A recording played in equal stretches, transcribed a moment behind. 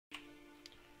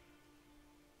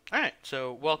Alright,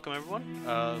 so welcome everyone.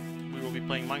 We will be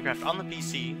playing Minecraft on the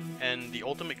PC, and the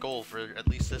ultimate goal for at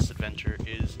least this adventure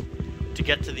is to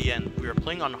get to the end. We are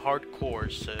playing on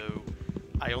hardcore, so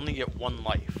I only get one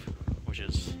life, which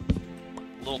is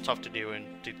a little tough to do,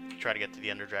 and to try to get to the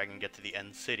Ender Dragon and get to the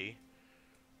end city.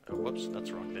 Oh, whoops, that's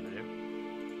the wrong thing to do.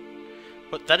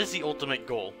 But that is the ultimate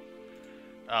goal.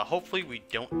 Hopefully we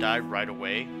don't die right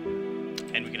away,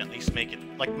 and we can at least make it,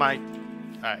 like my...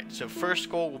 Alright, so first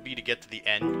goal will be to get to the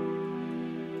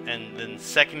end, and then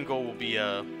second goal will be,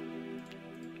 I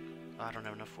don't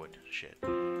have enough wood, shit.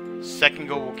 Second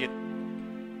goal will get...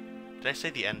 Did I say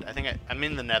the end? I think I'm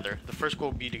in the nether. The first goal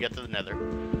will be to get to the nether.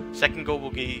 Second goal will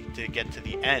be to get to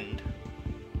the end,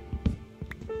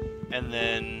 and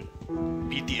then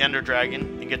beat the Ender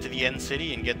Dragon, and get to the end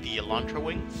city, and get the Elantra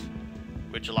wings,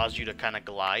 which allows you to kind of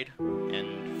glide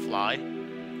and fly,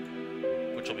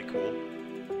 which will be cool.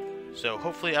 So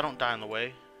hopefully I don't die on the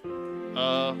way.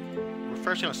 We're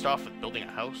first going to start off with building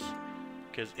a house,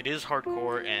 because it is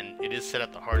hardcore and it is set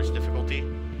at the hardest difficulty.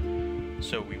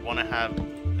 So we want to have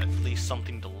at least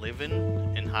something to live in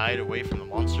and hide away from the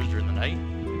monsters during the night.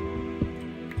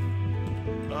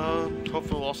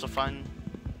 Hopefully we'll also find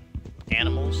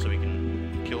animals so we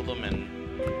can kill them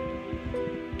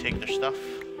and take their stuff.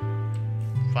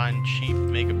 Find sheep,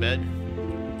 make a bed.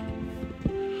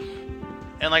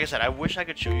 And like I said, I wish I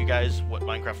could show you guys what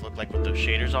Minecraft looked like with those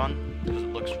shaders on, because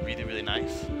it looks really, really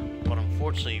nice. But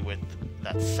unfortunately, with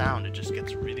that sound, it just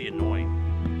gets really annoying.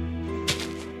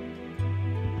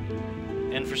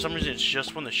 And for some reason, it's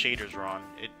just when the shaders are on.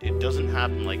 It doesn't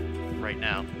happen like right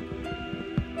now.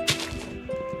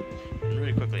 And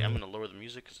really quickly, I'm going to lower the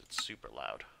music because it's super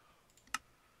loud.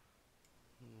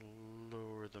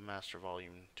 Lower the master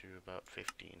volume to about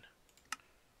 15.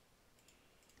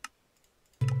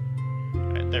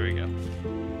 Alright, there we go.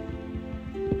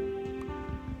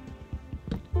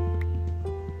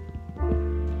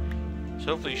 So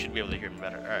hopefully you should be able to hear me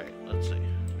better. Alright, let's see.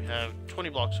 We have 20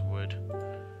 blocks of wood.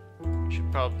 We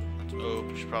should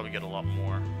probably get a lot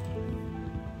more.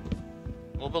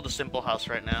 We'll build a simple house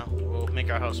right now. We'll make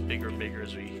our house bigger and bigger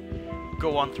as we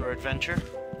go on through our adventure.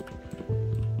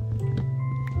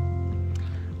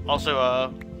 Also,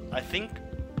 I think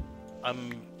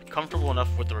I'm comfortable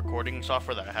enough with the recording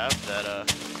software that I have that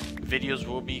videos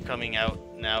will be coming out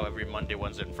now every Monday,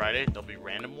 Wednesday, and Friday. They'll be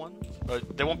random ones. Or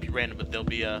they won't be random, but they'll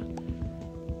be actually,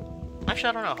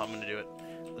 I don't know how I'm gonna do it.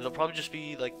 They'll probably just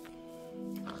be like,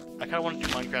 I kind of want to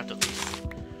do Minecraft at least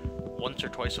once or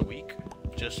twice a week,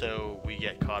 just so we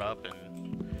get caught up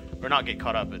and, or not get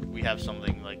caught up, but we have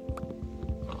something like,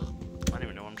 I don't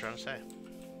even know what I'm trying to say.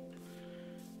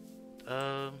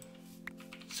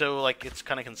 So like it's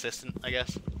kind of consistent, I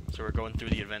guess. So we're going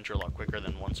through the adventure a lot quicker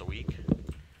than once a week.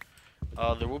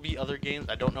 There will be other games.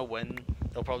 I don't know when.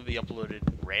 They'll probably be uploaded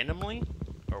randomly,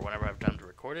 or whenever I have time to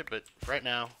record it. But for right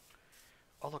now,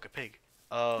 oh look, a pig.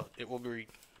 It will be,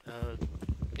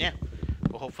 yeah.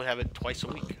 We'll hopefully have it twice a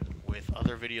week with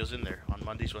other videos in there on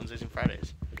Mondays, Wednesdays, and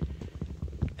Fridays.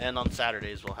 And on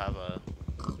Saturdays we'll have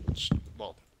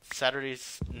well,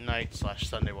 Saturdays night /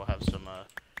 Sunday we'll have some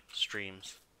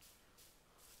streams.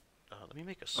 Let me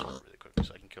make a sword really quick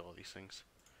so I can kill all these things.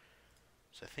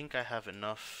 So I think I have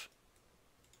enough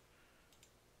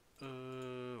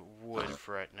wood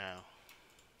for right now.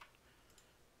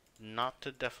 Not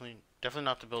to definitely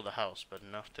not to build a house, but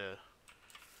enough to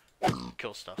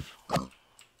kill stuff. Come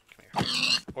here.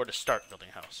 Or to start building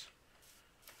a house.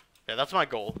 Yeah, that's my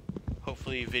goal.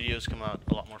 Hopefully videos come out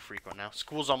a lot more frequent now.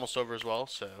 School's almost over as well,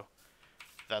 so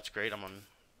that's great. I'm on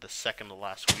the second to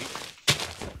last week.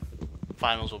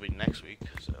 Finals will be next week,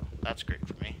 so that's great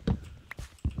for me.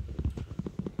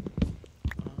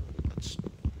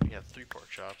 We have 3 pork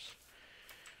chops.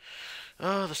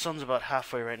 The sun's about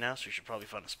halfway right now, so we should probably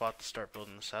find a spot to start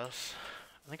building this house.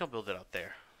 I think I'll build it out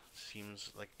there.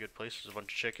 Seems like a good place. There's a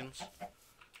bunch of chickens.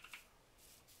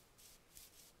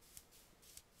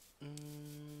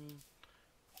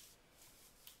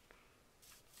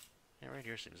 Yeah, right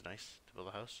here seems nice to build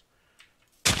a house.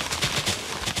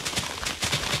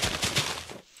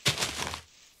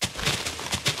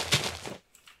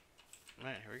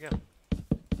 Alright, here we go.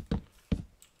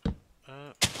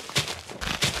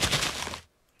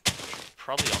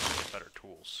 Probably also get better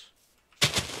tools.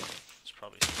 That's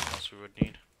probably something else we would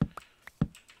need.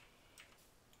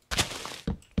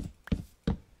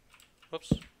 Whoops.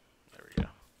 There we go.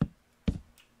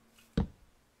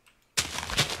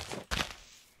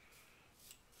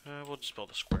 We'll just build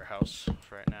a square house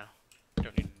for right now.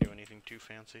 Don't need to do anything too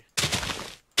fancy.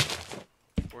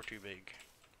 Or too big.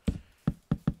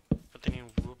 But then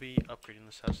we'll be upgrading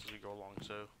this house as we go along,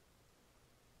 so...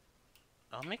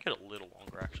 Oh, I'll make it a little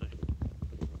longer, actually.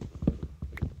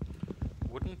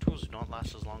 Wooden tools do not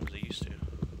last as long as they used to.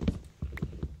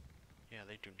 Yeah,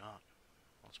 they do not.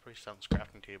 Let's place down this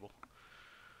crafting table.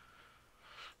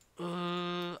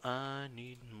 I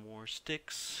need more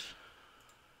sticks.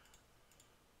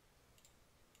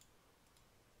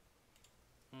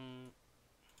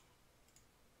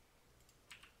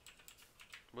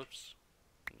 Whoops.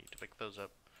 Need to pick those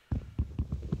up.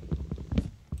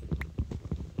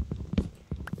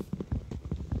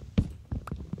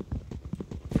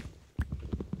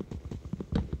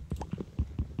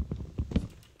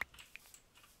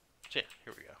 So yeah,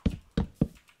 here we go.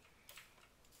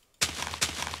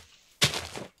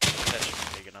 That should be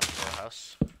big enough for a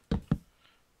house.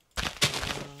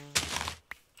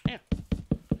 Yeah.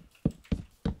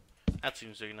 That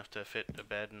seems big enough to fit a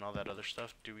bed and all that other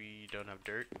stuff. We don't have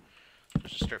dirt.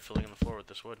 Let's just start filling in the floor with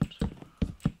this wood.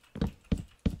 Again,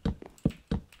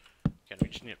 we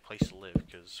just need a place to live,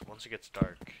 because once it gets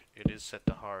dark, it is set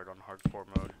to hard on hardcore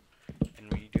mode.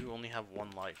 And we do only have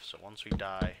one life, so once we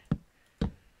die,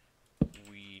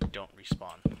 we don't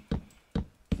respawn.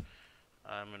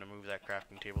 I'm going to move that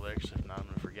crafting table there, because if not, I'm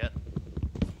going to forget.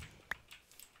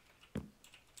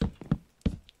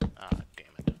 Ah,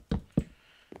 damn it.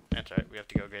 That's alright, we have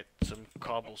to go get some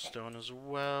cobblestone as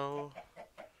well.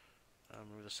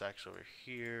 Move the sacks over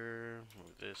here,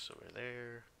 move this over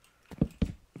there.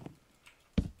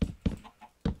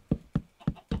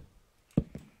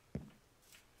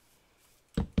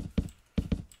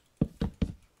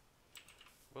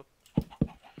 Whoop.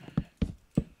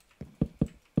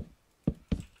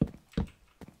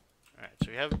 Alright,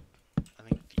 so we have, I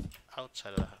think, the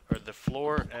outside of the, or the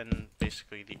floor and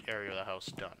basically the area of the house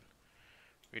done.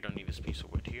 We don't need this piece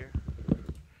of wood here.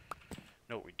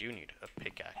 No, we do need a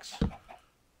pickaxe.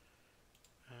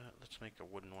 Let's make a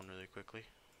wooden one really quickly.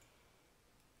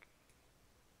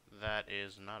 That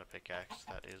is not a pickaxe,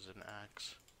 that is an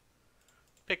axe.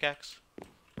 Pickaxe.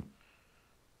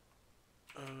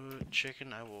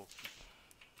 Chicken, I will...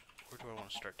 Where do I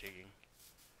want to start digging?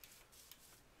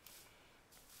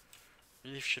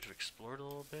 Really should have explored a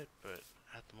little bit, but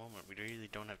at the moment we really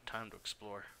don't have time to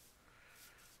explore.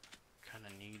 Kinda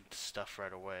need stuff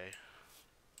right away.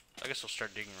 I guess I'll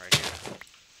start digging right here.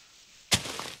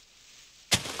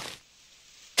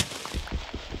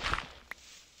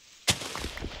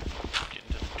 Get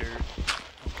into the dirt.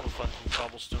 I'll find some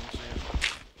cobblestones in.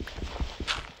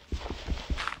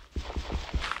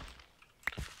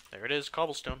 There it is,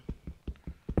 cobblestone.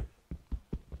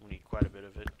 We need quite a bit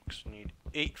of it, because we need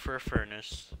 8 for a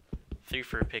furnace, 3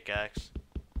 for a pickaxe,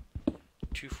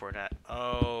 2 for an axe.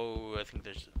 Oh, I think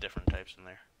there's different types in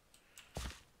there.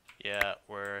 Yeah,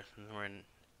 we're in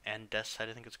andesite,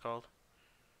 I think it's called.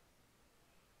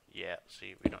 Yeah,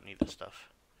 see, we don't need this stuff.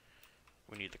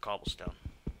 We need the cobblestone.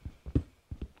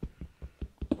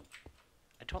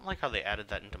 I don't like how they added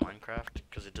that into Minecraft,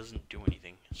 because it doesn't do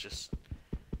anything. It's just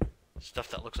stuff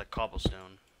that looks like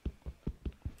cobblestone,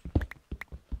 but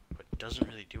it doesn't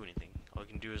really do anything. All you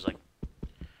can do is, like,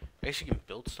 I guess you can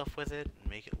build stuff with it and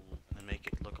make it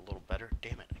look a little better.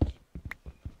 Damn it, I keep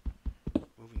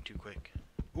moving too quick.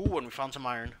 Ooh, and we found some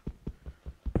iron.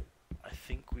 I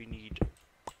think we need...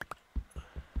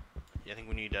 Yeah, I think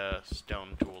we need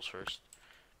stone tools first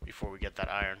before we get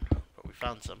that iron. But we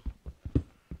found some. I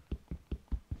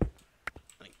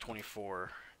think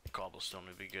 24 cobblestone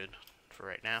would be good for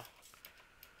right now.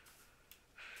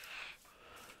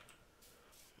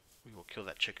 We will kill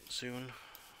that chicken soon,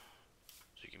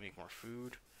 so you can make more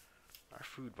food. Our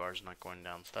food bar is not going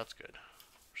down, so that's good.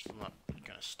 We're still not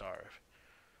gonna starve.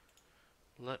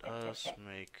 Let us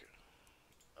make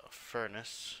a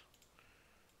furnace,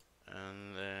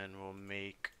 and then we'll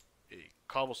make a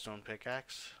cobblestone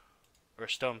pickaxe, or a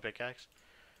stone pickaxe.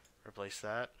 Replace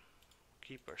that.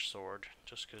 Keep our sword,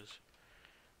 just because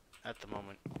at the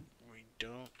moment we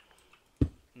don't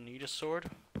need a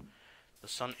sword. The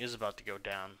sun is about to go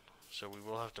down, so we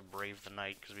will have to brave the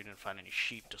night because we didn't find any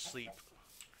sheep to sleep.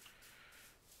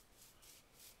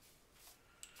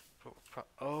 But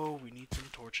oh, we need some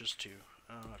torches too.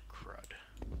 Oh, crud.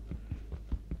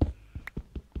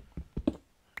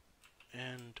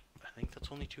 And I think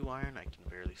that's only 2 iron. I can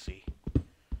barely see.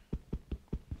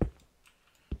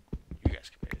 You guys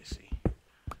can barely see.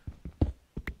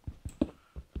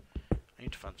 I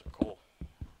need to find some coal.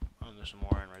 Oh, there's some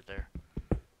more iron right there.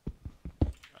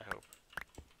 I hope.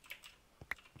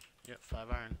 Yep,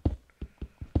 5 iron.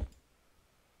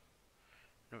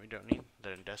 No, we don't need the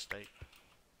andesite.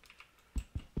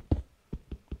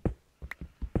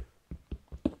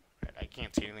 Right, I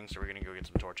can't see anything, so we're gonna go get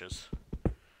some torches.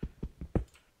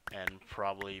 And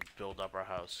probably build up our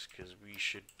house, because we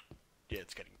should... Yeah,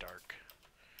 it's getting dark.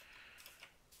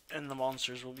 And the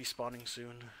monsters will be spawning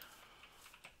soon.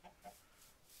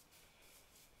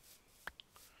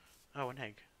 Oh, an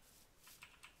egg.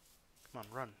 Come on,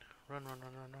 run. Run, run,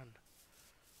 run, run, run.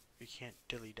 We can't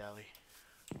dilly-dally.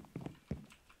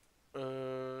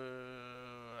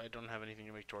 I don't have anything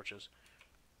to make torches.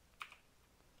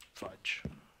 Fudge.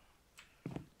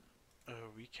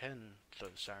 We can throw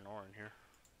the iron ore in here.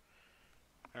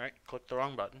 Alright, click the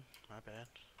wrong button. My bad.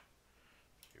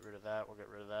 Get rid of that, we'll get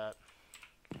rid of that.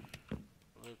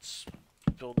 Let's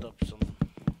build up some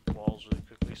walls really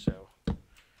quickly so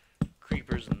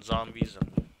creepers and zombies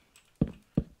and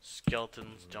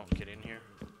skeletons don't get in here.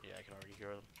 Yeah, I can already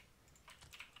hear them.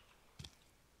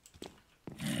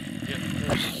 Yep.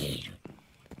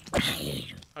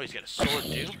 Oh, he's got a sword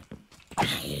too?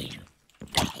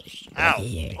 Ow!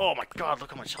 Oh my god,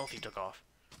 look how much health he took off.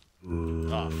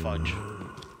 Oh, fudge.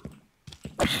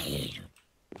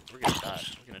 We're gonna die.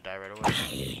 We're gonna die right away.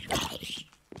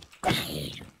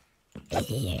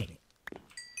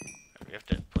 We have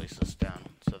to place this down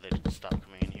so they stop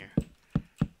coming in here.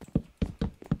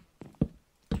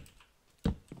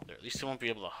 There, at least they won't be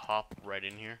able to hop right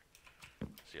in here.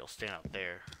 So he'll stand out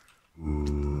there. I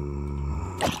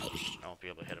won't be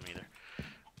able to hit him either.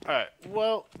 Alright,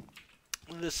 well,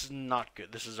 this is not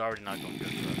good. This is already not going good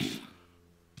for us.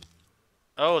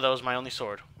 Oh, that was my only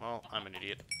sword. Well, I'm an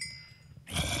idiot.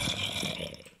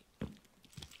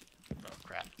 Oh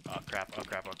crap, oh crap, oh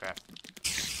crap, oh crap.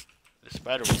 The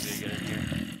spider will be get in here.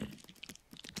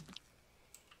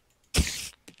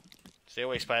 Stay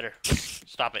away, spider.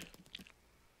 Stop it.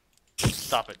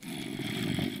 Stop it.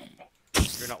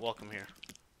 You're not welcome here.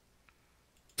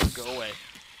 Go away.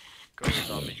 Go away,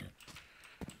 zombie.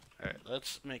 Alright,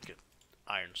 let's make an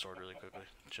iron sword really quickly,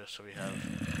 just so we have a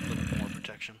little bit more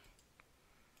protection.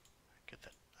 Get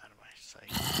that out of my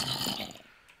sight.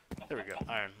 There we go,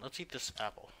 iron. Let's eat this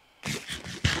apple.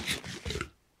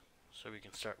 So we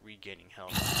can start regaining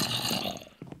health.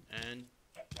 And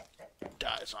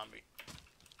die, zombie.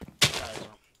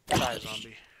 Die,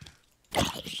 zombie.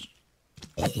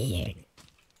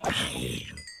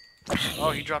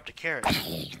 Oh, he dropped a carrot.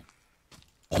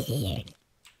 This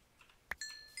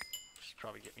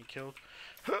probably get me killed.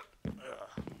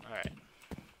 Alright.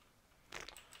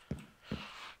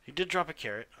 He did drop a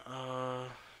carrot.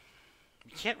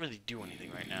 We can't really do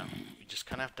anything right now. We just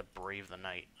kind of have to brave the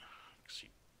night. See,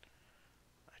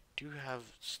 I do have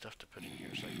stuff to put in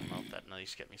here so I can melt that and at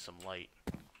least get me some light.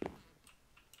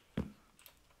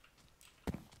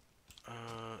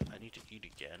 I need to eat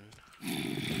again.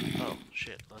 Oh,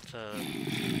 shit. Let's, this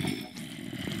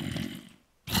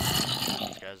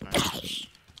guy's nice.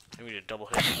 I need a double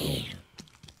hit.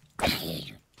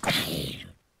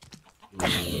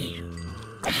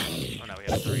 Oh, now we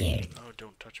have 3. Oh,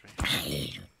 don't touch me.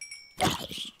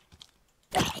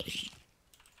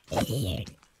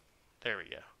 There we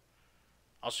go.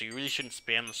 Also, you really shouldn't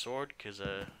spam the sword, because,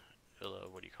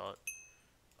 what do you call it?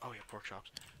 Oh, yeah, pork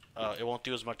chops. It won't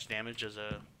do as much damage as,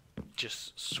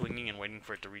 just swinging and waiting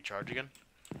for it to recharge again.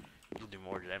 It'll do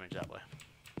more damage that way.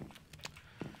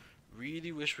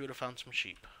 Really wish we would have found some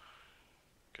sheep.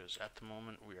 Because at the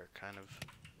moment, we are kind of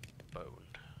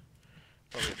boned.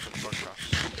 Oh, we have some pork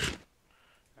chops.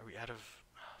 Are we out of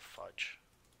fudge?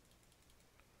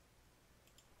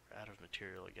 We're out of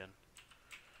material again.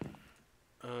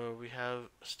 We have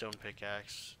a stone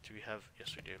pickaxe. Do we have?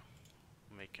 Yes, we do.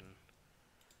 We'll make an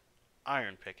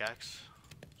iron pickaxe.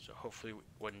 So hopefully,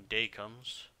 when day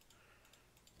comes,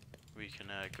 we can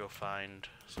go find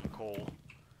some coal,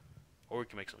 or we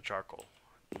can make some charcoal.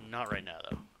 Not right now,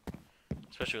 though.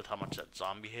 Especially with how much that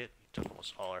zombie hit. He took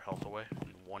almost all our health away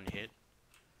in one hit.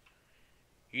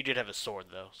 He did have a sword,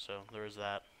 though, so there is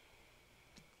that.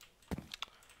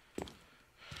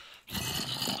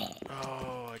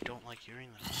 Oh, I don't like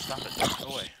hearing them. Stop it. Go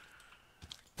away.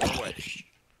 Go away.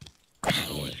 Go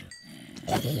away.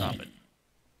 Stop it.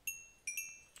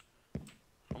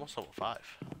 Almost level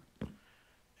 5.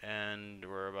 And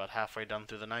we're about halfway done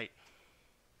through the night.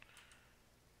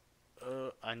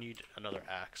 I need another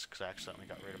axe, because I accidentally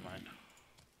got rid of mine.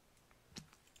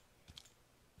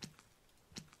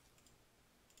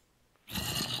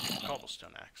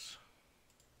 Cobblestone axe.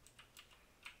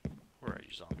 Where are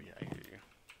you, zombie? I hear you.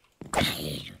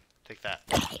 Take that.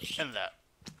 And that.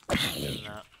 And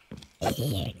that.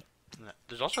 And that.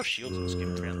 There's also shields in this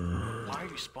game, apparently. Why are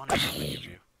you spawning so many of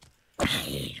you?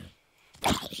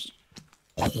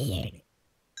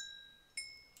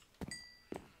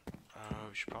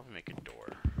 We should probably make a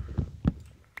door.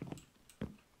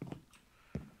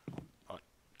 Oh,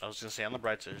 I was gonna say on the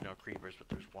bright side there's no creepers, but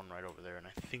there's one right over there, and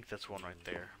I think that's one right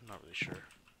there. I'm not really sure.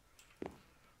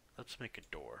 Let's make a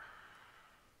door.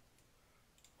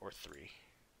 Or 3.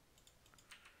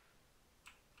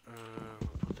 We'll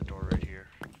put the door right here,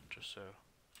 just so.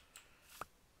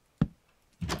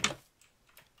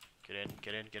 Get in,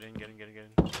 get in, get in, get in, get in, get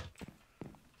in.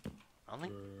 I don't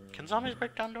think... Can zombies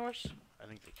break down doors? I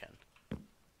think they can.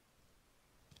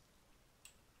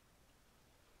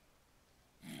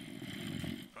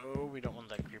 Oh, we don't want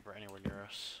that creeper anywhere near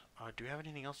us. Do we have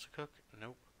anything else to cook?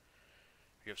 Nope.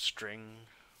 You have string.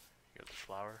 You have the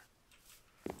flour.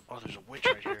 Oh, there's a witch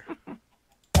right here.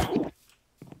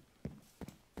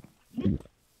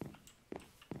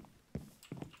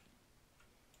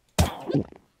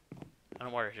 I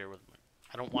don't want her here with me.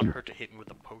 I don't want her to hit me with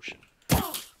a potion.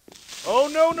 Oh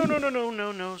no no no no no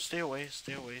no no! Stay away!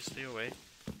 Stay away! Stay away!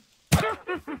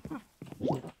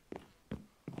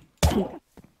 Don't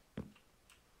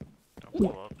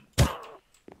blow up.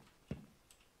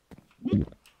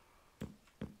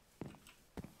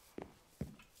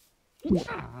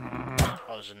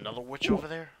 Oh, there's another witch over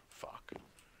there? Fuck.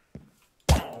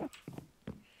 How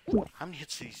many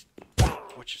hits do these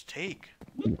witches take?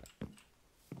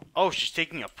 Oh, she's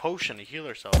taking a potion to heal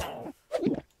herself.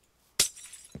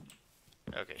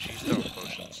 Okay, she's throwing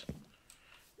potions.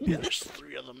 Yeah, there's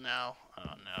 3 of them now.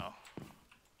 Oh no.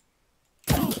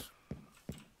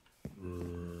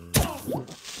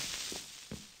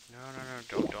 No,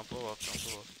 don't blow up, don't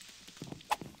blow up.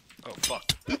 Oh, fuck.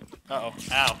 Uh-oh,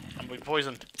 ow, I'm being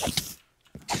poisoned.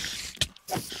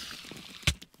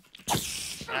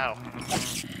 Ow.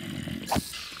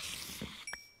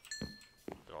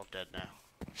 They're all dead now.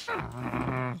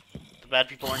 The bad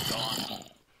people aren't gone.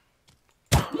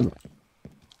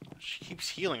 She keeps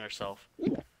healing herself.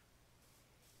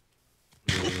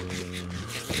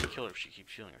 Can't kill her if she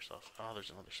keeps healing herself. Oh, there's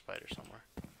another spider somewhere.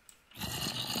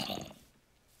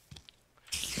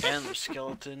 And there's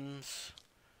skeletons.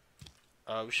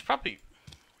 We should probably...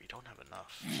 We don't have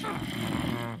enough.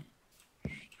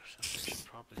 We should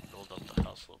probably build up the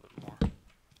house a little bit more.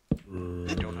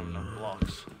 We don't have enough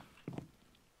blocks.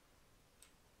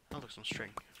 Oh, look, some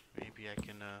string. Maybe I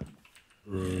can,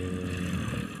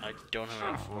 I don't have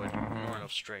enough wood, nor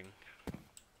enough string.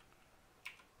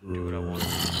 Do what I want. I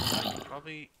can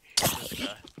probably hit this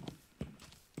guy.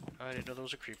 Oh, I didn't know there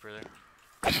was a creeper there.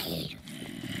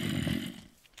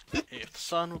 If the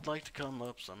sun would like to come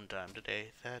up sometime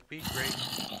today, that'd be great.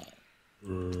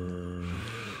 You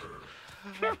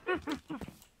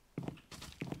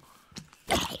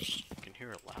can hear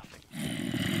her laughing.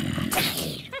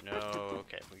 No,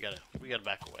 okay, we gotta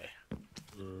back away.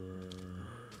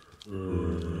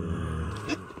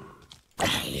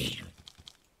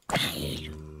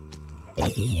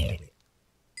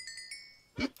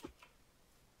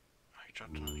 I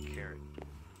dropped another carrot.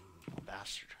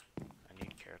 Bastard. I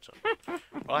need carrots up.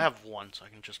 Well, I have 1, so I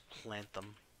can just plant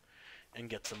them and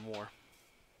get some more.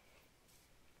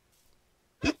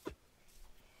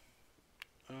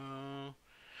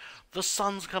 The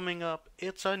sun's coming up.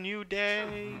 It's a new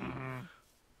day.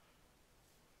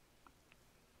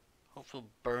 Hopefully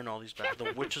we'll burn all these back.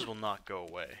 The witches will not go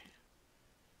away.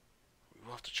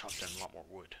 We'll have to chop down a lot more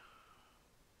wood.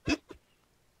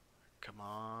 Come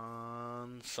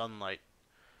on, sunlight.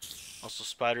 Also,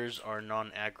 spiders are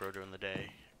non-aggro during the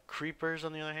day. Creepers,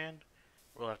 on the other hand,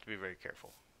 we'll have to be very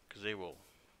careful, because they'll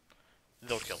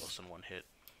kill us in 1 hit.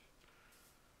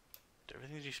 Did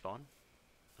everything despawn?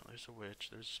 No, there's a witch,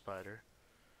 there's a spider.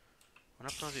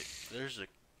 What up to there's a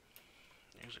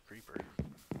creeper.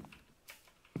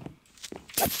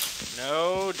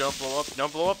 No, don't blow up,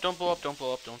 don't blow up, don't blow up, don't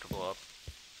blow up, don't blow up.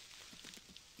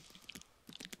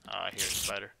 Ah, I hear a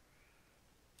spider.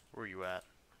 Where you at?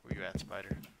 Where you at,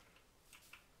 spider?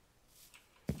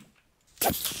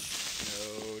 No,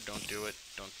 don't do it.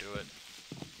 Don't do it.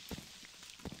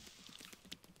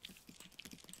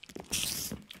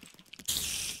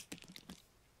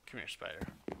 Come here, spider.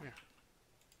 Come here.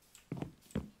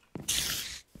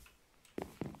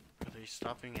 Are they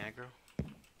stopping aggro?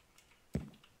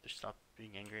 They stop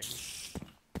being angry at me?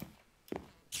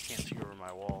 Can't see over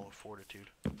my wall of fortitude.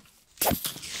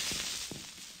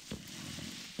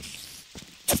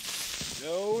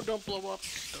 No, don't blow up.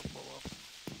 Don't blow up.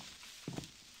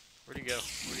 Where'd he go?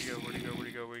 Where'd he go? Where'd he go? Where'd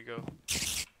he go? Where'd he go?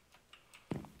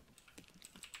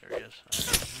 There he is.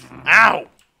 Ow!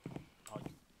 Oh,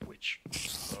 you witch.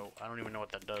 Oh, I don't even know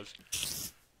what that does.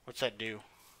 What's that do?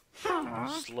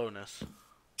 Slowness.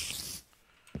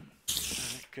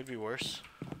 Could be worse.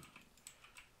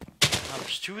 Oh,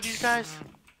 there's 2 of these guys?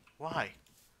 Why?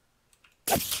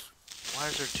 Why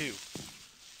is there 2?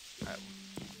 Alright,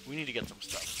 we need to get some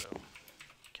stuff, so...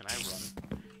 Can I run?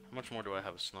 How much more do I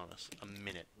have of slowness? A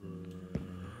minute.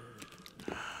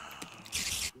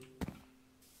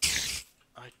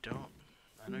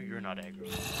 know you're not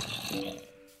aggro.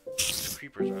 The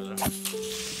creepers are though.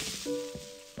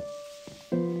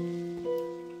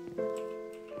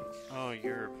 Oh,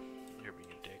 you're being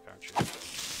a dick, aren't you?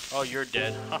 Oh, you're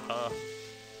dead. Haha.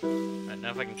 Alright,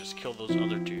 now if I can just kill those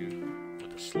other two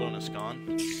with the slowness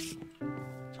gone. I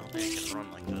don't think I can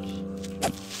run like this.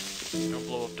 Don't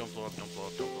blow up, don't blow up, don't blow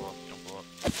up, don't blow up, don't blow up.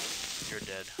 You're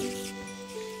dead. I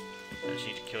just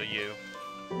need to kill you.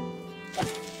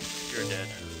 You're dead.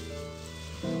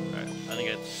 Alright, I think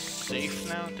it's safe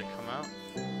now to come out.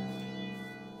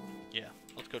 Yeah,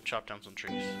 let's go chop down some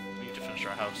trees. We need to finish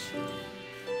our house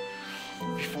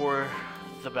before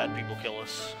the bad people kill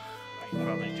us. I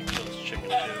probably need to kill this chicken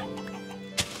too.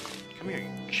 Come here,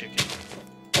 you chicken.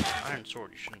 Iron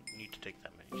sword, you shouldn't need to take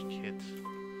that many hits.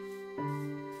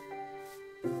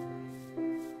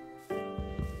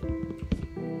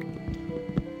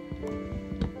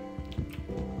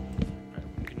 Alright,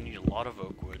 we're gonna need a lot of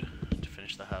oak wood to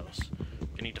finish the house. We're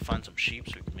gonna need to find some sheep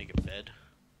so we can make a bed.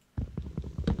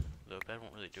 Though a bed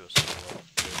won't really do us so well,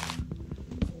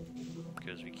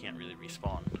 because we can't really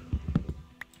respawn.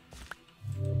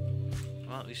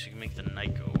 Well, at least we can make the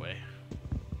night go away.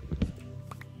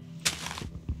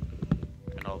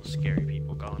 And all the scary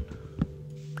people gone.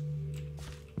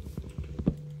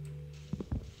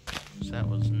 So that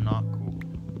was not cool.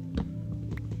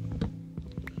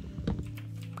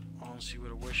 Honestly, would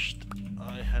have wished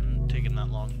I hadn't taken that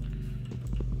long.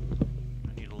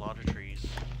 I need a lot of trees.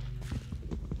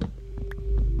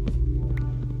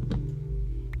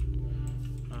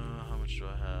 How much do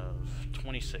I have?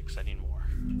 26. I need more.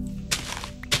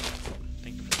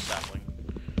 Thank you for the sapling.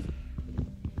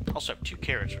 I also have 2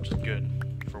 carrots, which is good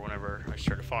for whenever I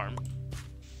start a farm.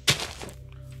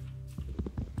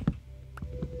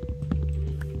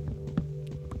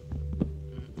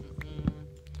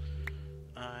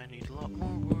 I need a lot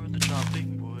more wood. The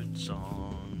chopping wood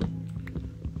song.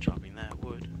 Chopping that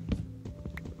wood.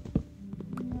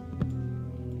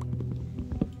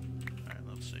 Alright,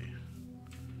 let's see.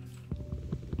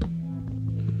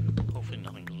 Hopefully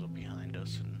nothing goes up behind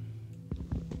us and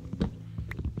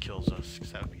kills us,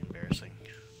 because that would be embarrassing.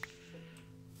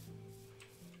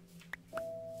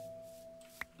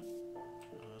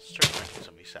 Let's start planting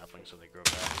some of these saplings so they grow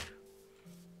back.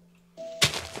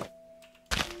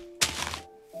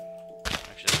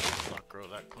 Actually, I should not grow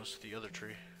that close to the other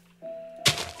tree.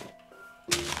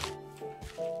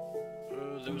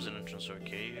 Oh, there was an entrance to a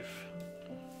cave.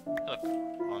 Look,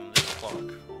 on this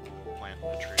block, we'll plant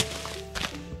a tree.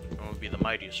 It will be the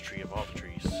mightiest tree of all the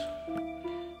trees.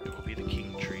 It will be the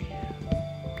king tree.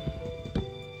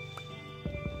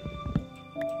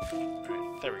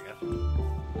 Alright, there we go.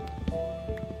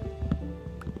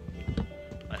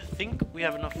 I think we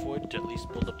have enough wood to at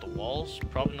least build up the walls.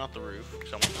 Probably not the roof,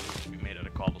 because I want the roof to be made out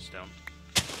of cobblestone.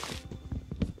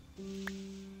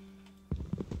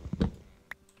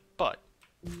 But,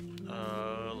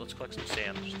 let's collect some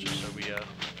sand, just so we can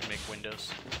make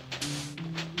windows.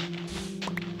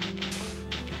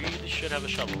 We really should have a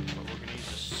shovel, but we're going to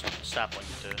use this sapling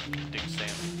to dig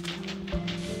sand.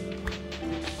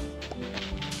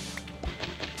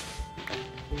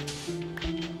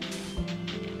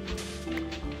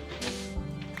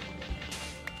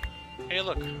 Hey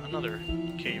look, another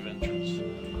cave entrance.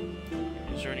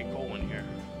 Is there any coal in here?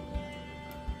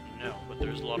 No, but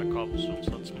there's a lot of cobblestone,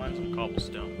 so let's mine some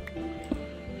cobblestone. So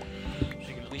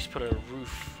we can at least put a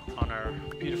roof on our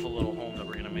beautiful little home that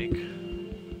we're gonna make.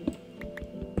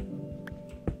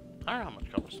 I don't know how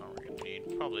much cobblestone we're gonna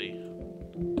need. Probably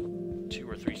 2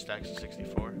 or 3 stacks of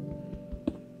 64.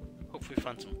 Hopefully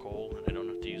find some coal, and I don't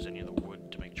have to use any of the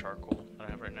wood to make charcoal that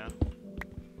I have right now.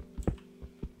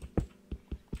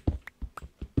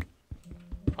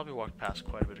 Probably walked past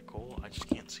quite a bit of coal, I just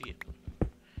can't see it.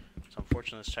 So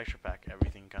unfortunately, this texture pack,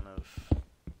 everything kind of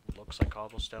looks like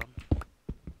cobblestone.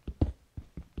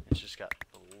 It's just got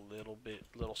little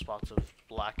spots of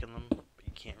black in them, but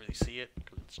you can't really see it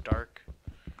because it's dark.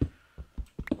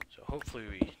 So hopefully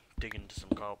we dig into some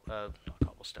not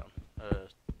cobblestone,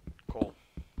 coal.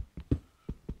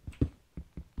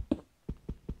 We're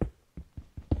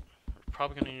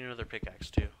probably gonna need another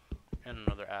pickaxe too, and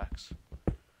another axe.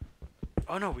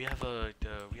 Oh no, we have an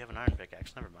iron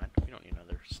pickaxe. Never mind. We don't need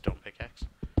another stone pickaxe.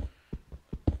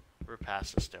 We're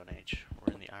past the Stone Age.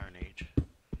 We're in the Iron Age.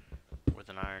 With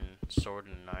an iron sword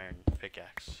and an iron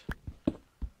pickaxe.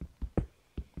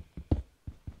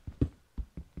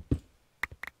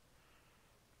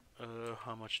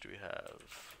 How much do we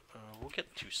have? We'll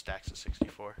get 2 stacks of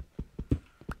 64.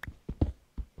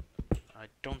 I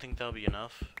don't think that'll be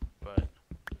enough, but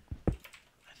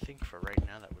I think for right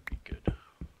now that would be good.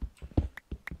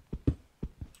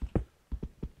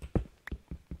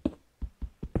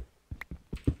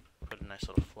 nice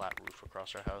little flat roof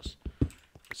across our house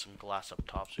with some glass up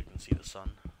top so you can see the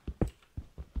sun.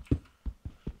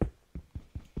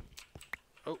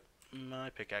 Oh, my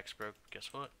pickaxe broke.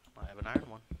 Guess what? I have an iron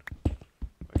one,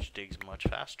 which digs much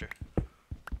faster.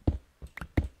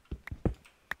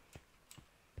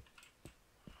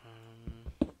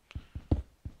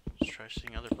 Let's try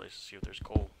seeing other places, see if there's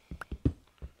coal.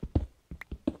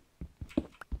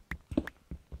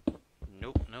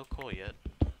 Nope, no coal yet.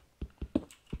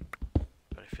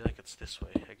 But I feel like it's this way.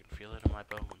 I can feel it in my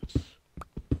bones.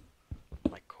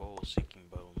 My coal-seeking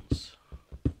bones.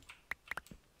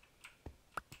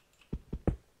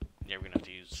 Yeah, we're gonna have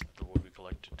to use the wood we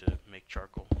collected to make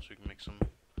charcoal, so we can make some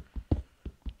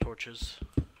torches.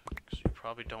 Because you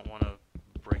probably don't want to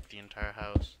break the entire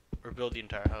house, or build the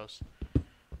entire house,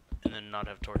 and then not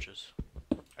have torches.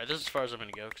 Alright, this is as far as I'm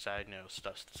gonna go, because I know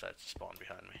stuff decides to spawn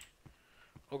behind me.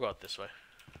 We'll go out this way.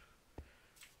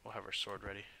 We'll have our sword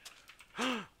ready.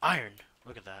 Iron!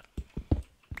 Look at that.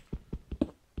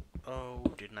 Oh,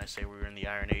 didn't I say we were in the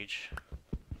Iron Age?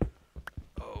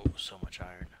 Oh, so much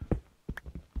iron.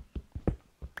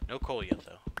 No coal yet,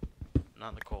 though. Not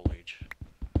in the coal age.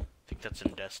 I think that's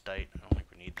andesite. I don't think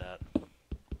we need that.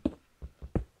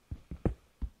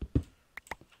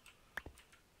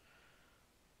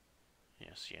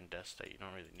 Yeah, see, andesite. You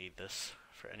don't really need this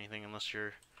for anything unless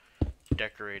you're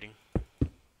decorating.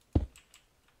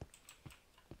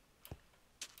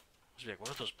 Like,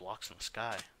 what are those blocks in the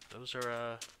sky? Those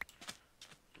are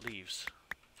leaves.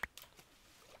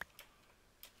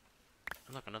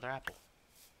 And look, another apple.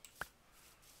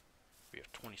 We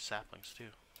have 20 saplings too.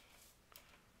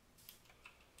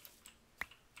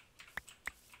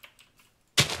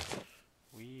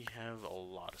 We have a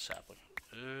lot of sapling.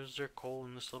 Is there coal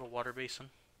in this little water basin?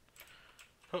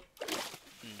 Oh,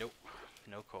 nope,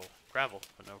 no coal. Gravel,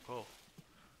 but no coal.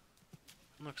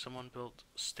 And look, someone built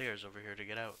stairs over here to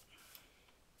get out.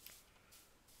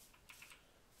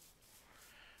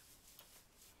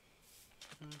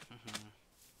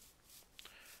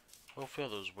 Hopefully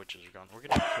all those witches are gone. We're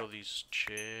gonna kill these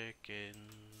chickens.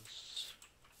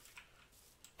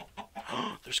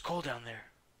 There's coal down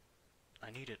there. I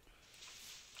need it.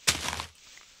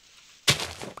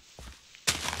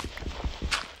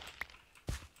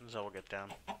 This is how we'll get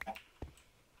down.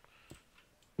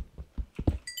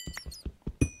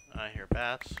 I hear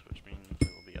bats, which means there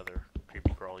will be other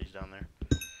creepy crawlies down there,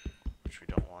 which we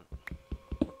don't want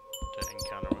to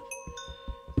encounter with.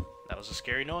 That was a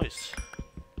scary noise.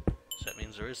 So that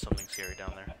means there is something scary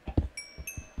down there.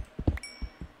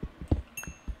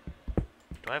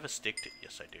 Do I have a stick to...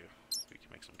 Yes, I do. We can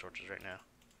make some torches right now.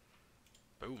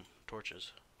 Boom.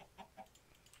 Torches.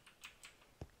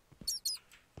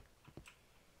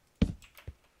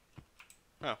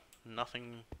 Oh,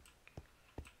 nothing...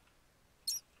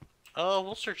 Oh,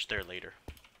 we'll search there later.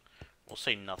 We'll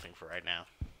say nothing for right now.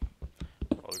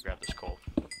 While we grab this coal.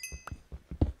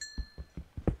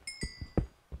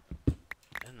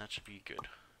 And that should be good.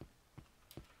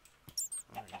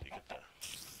 I need to get the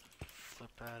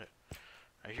flip at it.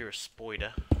 I hear a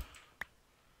spoida.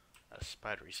 A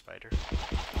spidery spider.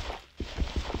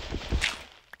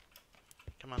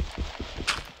 Come on.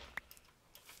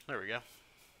 There we go.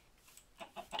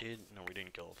 No, we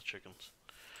didn't kill all the chickens.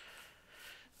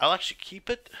 I'll actually keep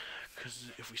it,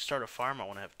 because if we start a farm, I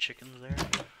want to have chickens there.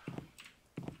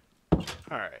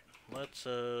 Alright, let's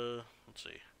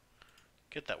see.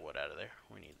 Get that wood out of there.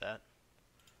 We need that.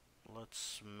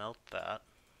 Let's melt that.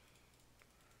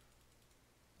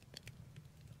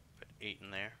 Put 8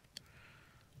 in there.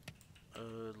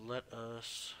 Let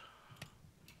us...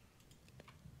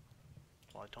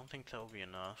 Well, I don't think that will be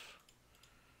enough.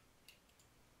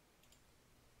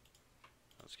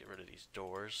 Let's get rid of these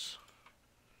doors.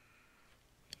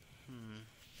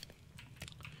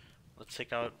 Let's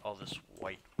take out all this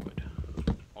white wood.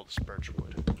 All this birch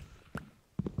wood.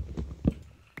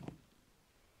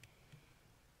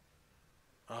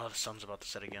 Oh, the sun's about to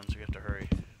set again, so we have to hurry.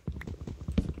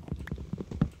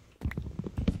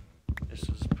 This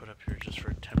is put up here just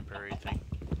for a temporary thing.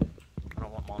 I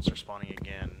don't want monsters spawning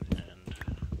again and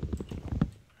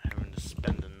having to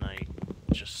spend the night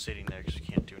just sitting there because you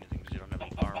can't do anything because you don't have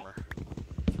any armor.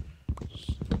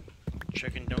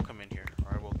 Chicken, don't come in here,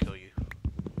 or I will kill you.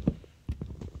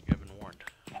 You have been warned.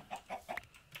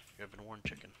 You have been warned,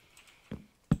 chicken.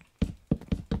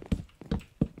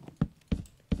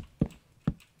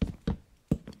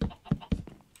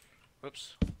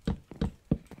 Whoops.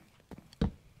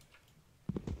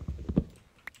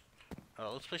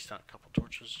 Let's place down a couple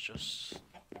torches, just...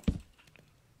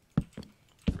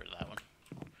 Get rid of that one.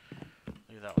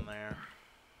 Leave that one there.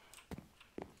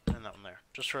 And that one there.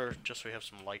 Just so we have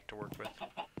some light to work with.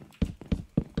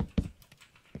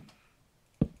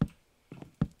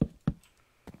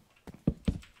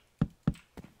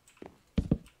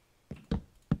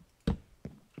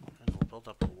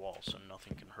 held up a wall so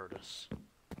nothing can hurt us.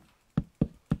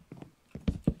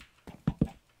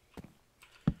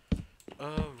 We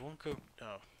won't go...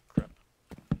 Oh, crap.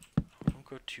 We won't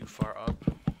go too far up.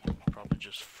 Probably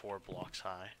just 4 blocks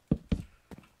high.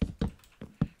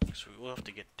 So we will have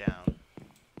to get down.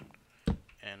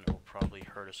 And it will probably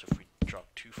hurt us if we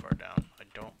drop too far down. I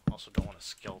also don't want a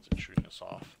skeleton shooting us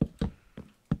off.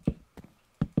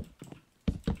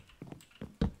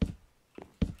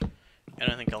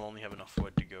 And I think I'll only have enough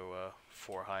wood to go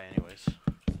 4 high anyways.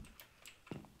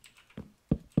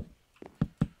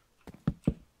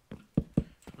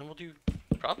 And then we'll do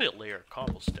probably a layer of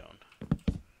cobblestone.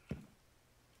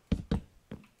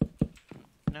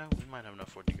 No, we might have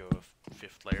enough wood to go a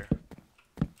 5th layer.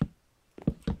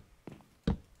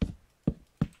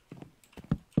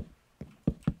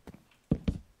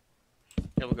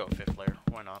 Yeah, we'll go 5th layer.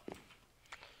 Why not?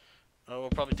 Oh,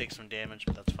 we'll probably take some damage,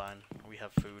 but that's fine. We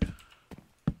have food.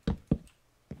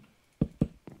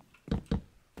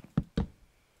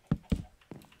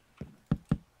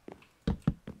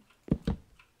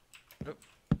 Oh.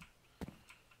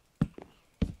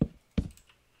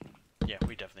 Yeah,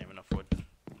 we definitely have enough wood.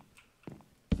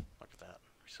 Look at that.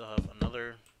 We still have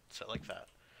another set like that.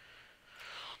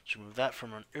 Let's remove that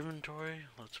from our inventory.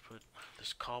 Let's put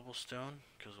this cobblestone,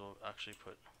 because we'll actually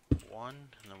put 1,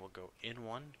 and then we'll go in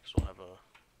 1, because we'll have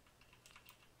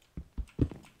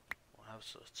a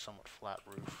somewhat flat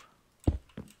roof.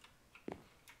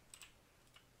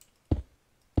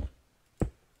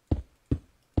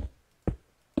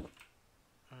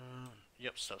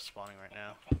 Yep, stuff's spawning right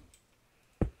now.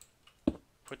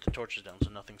 Put the torches down so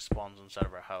nothing spawns inside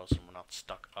of our house and we're not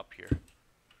stuck up here.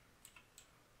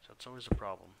 So that's always a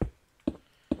problem.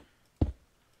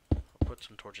 I'll put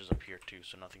some torches up here too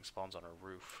so nothing spawns on our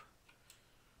roof.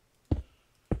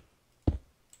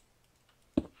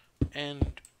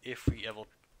 And if we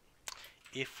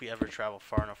ever travel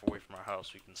far enough away from our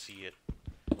house, we can see it.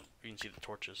 We can see the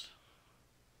torches.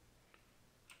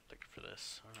 Looking for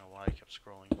this. I don't know why I kept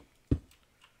scrolling.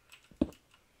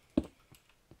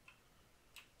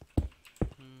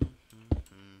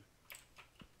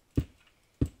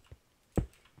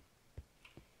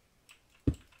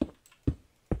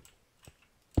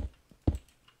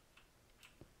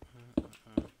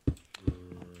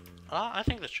 I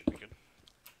think this should be good.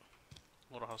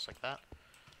 A little house like that.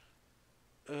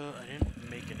 I didn't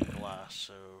make any glass,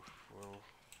 so we'll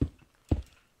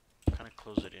kind of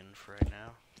close it in for right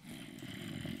now.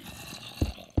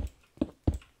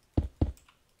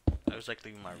 I always like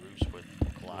leaving my roofs with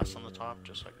glass on the top,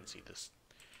 just so I can see this.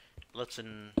 It lets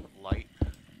in light,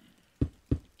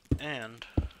 and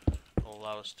it'll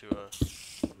allow us to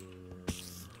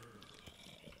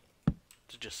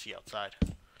just see outside.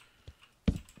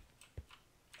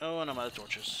 Oh, and I'm out of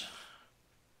torches.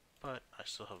 But I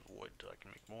still have wood, so I can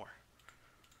make more.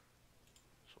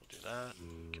 So we'll do that.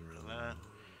 Get rid of that.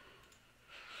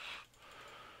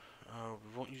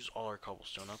 We won't use all our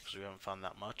cobblestone up because we haven't found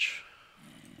that much.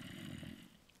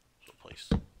 So we'll place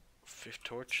 5th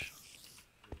torch.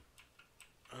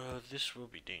 This will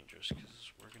be dangerous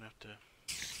because we're gonna have to.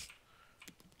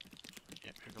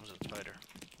 Yeah, here comes that spider.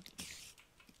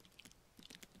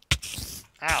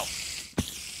 Ow!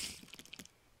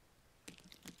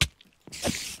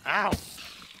 Ow! Alright,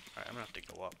 I'm gonna have to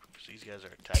go up, because these guys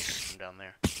are attacking from down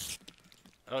there.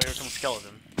 Oh, here comes a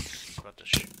skeleton. He's about to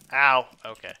shoot. Ow!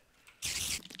 Okay.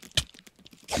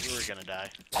 You were gonna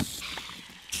die.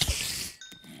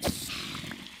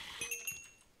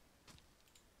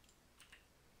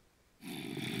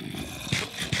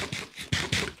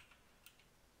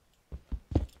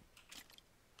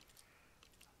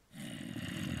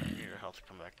 Your health will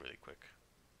come back really quick.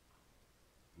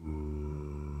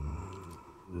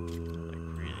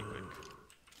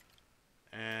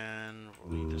 And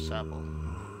we'll need this apple.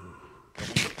 I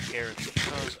need the carrots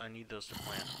because I need those to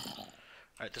plant.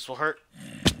 Alright, this will hurt.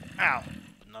 Ow!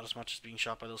 But not as much as being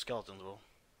shot by those skeletons will.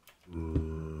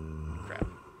 Crap.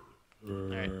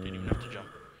 Alright, didn't even have to jump.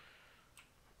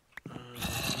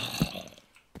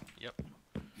 Yep.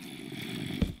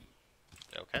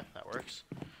 Okay, that works.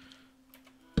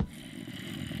 I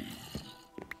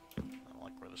don't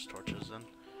like where this torch is then.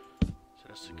 So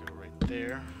it has to go right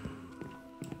there.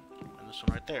 And this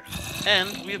one right there.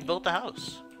 And we have built a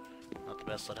house. Not the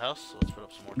best lit house, so let's put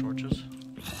up some more torches.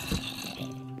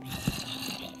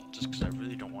 Just because I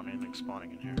really don't want anything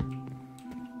spawning in here.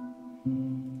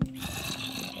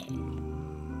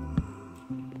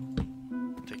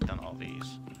 Take down all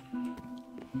these.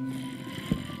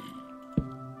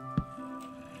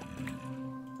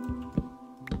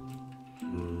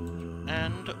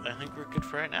 And I think we're good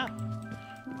for right now.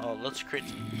 Oh, let's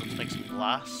make some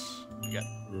glass. We got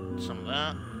some of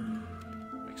that.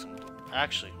 Make some.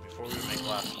 Actually, before we make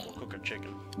glass, we'll cook our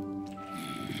chicken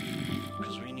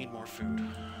because we need more food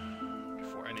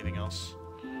before anything else.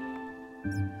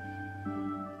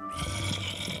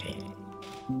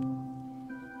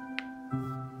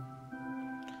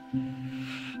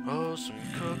 Oh, some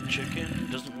cooked chicken.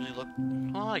 Doesn't really look...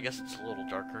 Well, I guess it's a little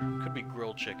darker. Could be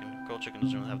grilled chicken. Grilled chicken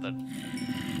doesn't really have that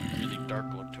really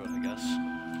dark look to it, I guess.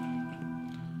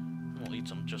 We'll eat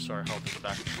some just so our health is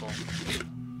back to full.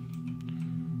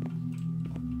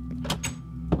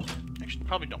 Actually,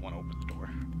 probably don't want to open the door.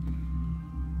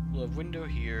 We'll have window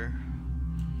here.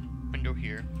 Window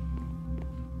here.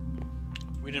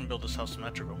 We didn't build this house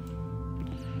symmetrical.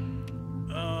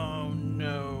 Oh,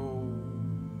 no.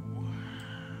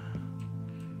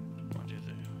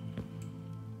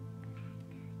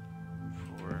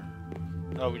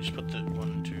 Oh, we just put the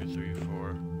 1, 2, 3,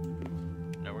 4.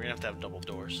 No, we're gonna have to have double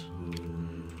doors.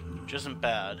 Which isn't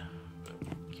bad, but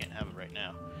we can't have it right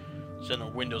now. So then the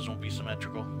windows won't be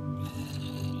symmetrical.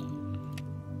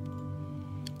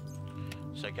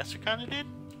 So I guess we kinda did.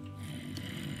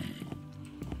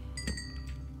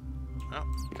 Oh,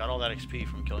 got all that XP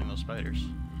from killing those spiders.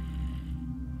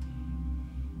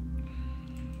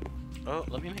 Oh,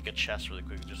 let me make a chest really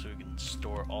quick just so we can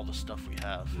store all the stuff we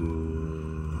have.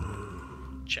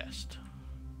 Chest.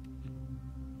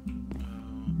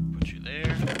 Put you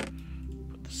there.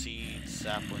 Put the seeds,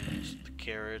 saplings, the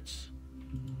carrots.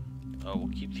 Oh, we'll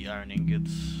keep the iron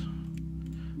ingots.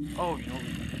 Oh, you know,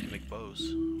 we can make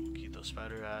bows. We'll keep those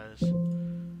spider eyes.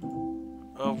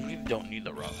 Oh, we don't need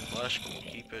the rotten flesh, but we'll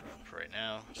keep it for right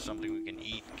now. It's something we can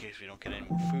eat in case we don't get any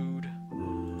more food.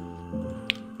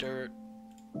 Dirt.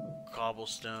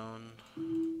 Cobblestone.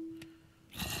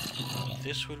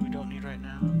 This wood we don't need right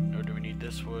now. Nor do we need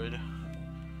this wood.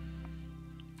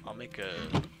 I'll make a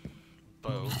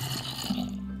bow.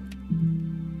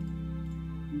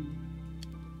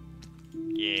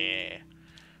 Yeah.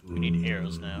 We need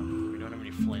arrows now. We don't have any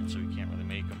flint, so we can't really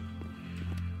make them.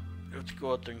 We have to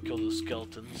go out there and kill the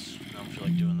skeletons. I don't feel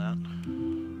like doing that.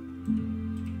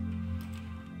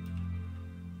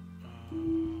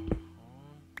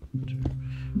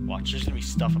 Watch, there's gonna be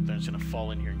stuff up there that's gonna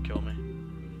fall in here and kill me.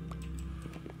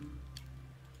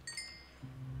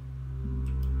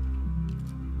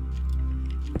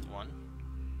 One,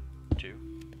 2,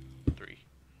 3,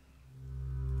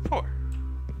 4.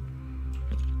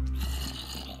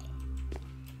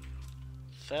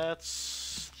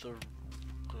 That's the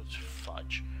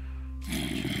fudge. 1,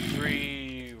 2,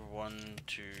 3. 1,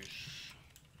 2.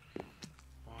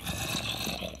 1,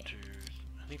 2.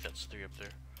 I think that's 3 up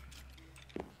there.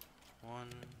 1,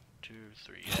 2,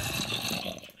 3. Yeah.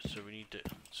 So we need to.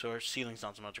 So our ceiling's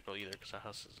not symmetrical either because our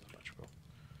house isn't symmetrical.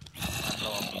 I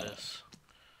fell off of this.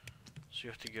 So you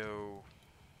have to go.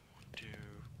 1, 2.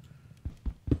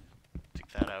 Take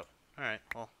that out. All right.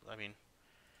 Well, I mean,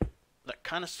 that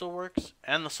kind of still works.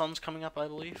 And the sun's coming up, I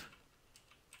believe.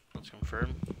 Let's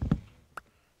confirm.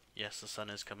 Yes, the sun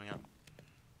is coming up.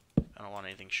 I don't want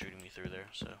anything shooting me through there,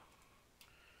 so.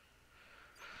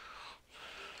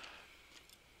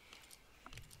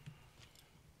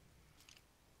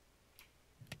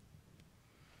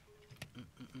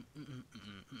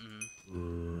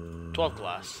 Mm-mm. 12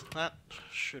 glass. That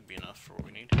should be enough for what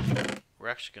we need. We're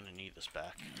actually going to need this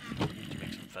back. We need to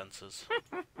make some fences.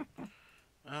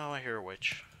 Oh, I hear a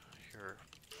witch. I hear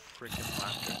freaking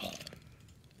laughter.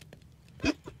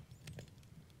 How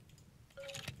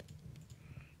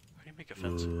do you make a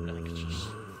fence? I think it's just...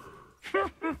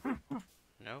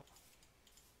 Nope.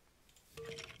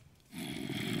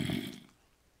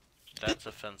 That's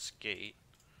a fence gate.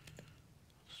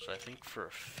 So I think for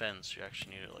a fence, you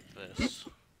actually need it like this.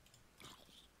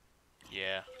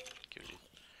 Yeah. Gives you...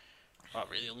 Oh,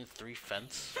 really? Only 3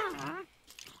 fence?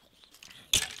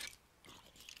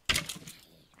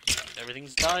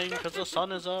 Everything's dying because the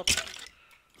sun is up.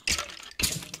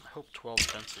 I hope 12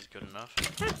 fence is good enough.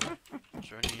 Is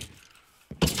there any...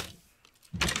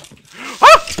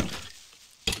 Ah!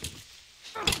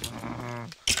 I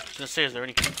was gonna say, is there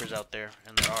any creepers out there?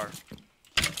 And there are.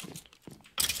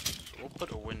 So we'll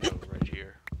put a window right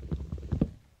here.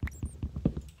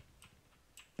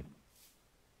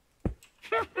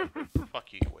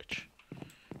 Fuck you, witch.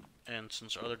 And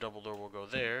since our other double door will go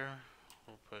there,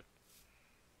 we'll put...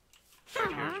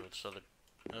 Right here is where this other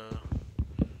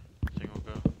thing will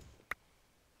go.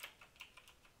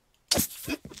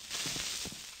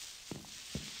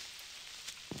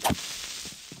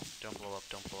 Don't blow up,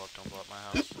 don't blow up, don't blow up my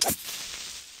house.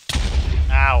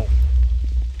 Ow!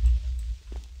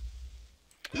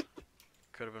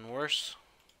 Could have been worse.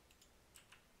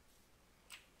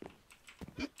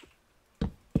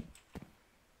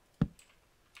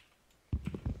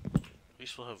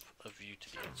 least we'll have a view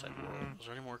to the outside world. Is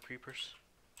there any more creepers?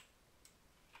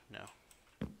 No.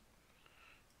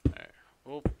 Alright,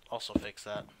 we'll also fix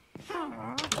that.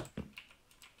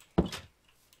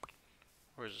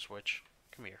 Where's this witch?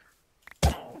 Come here.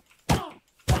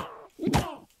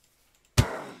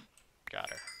 Got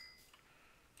her.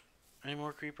 Any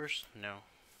more creepers? No.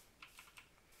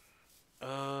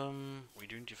 We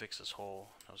do need to fix this hole.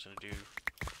 I was gonna do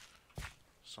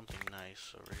something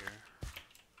nice over here.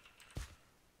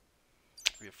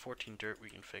 We have 14 dirt, we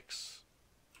can fix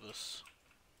this.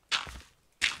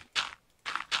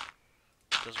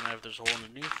 Doesn't matter if there's a hole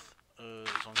underneath,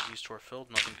 as long as these two are filled,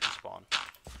 nothing can spawn.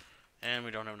 And we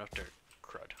don't have enough dirt.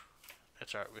 Crud.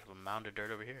 That's alright, we have a mound of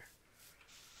dirt over here.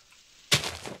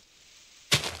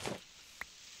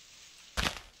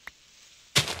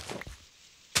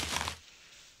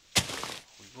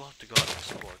 We will have to go out and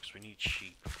explore because we need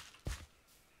sheep.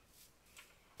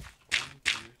 1,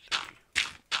 2, 3.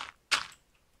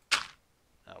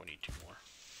 Oh, we need 2 more.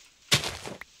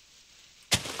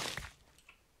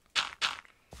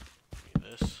 We need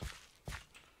this.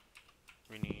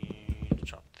 We need to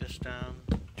chop this down.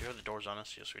 Do you have the doors on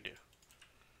us? Yes, we do.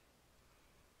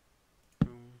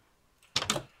 Boom.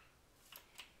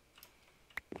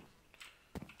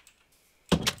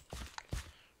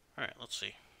 Alright, let's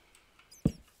see.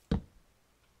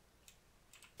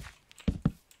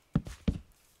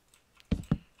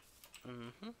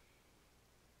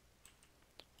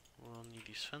 We'll need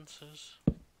these fences.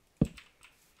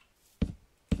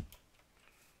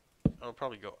 I'll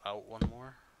probably go out one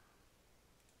more.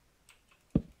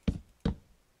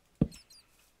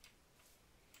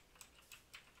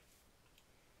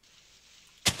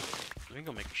 Let me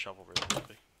go make a shovel really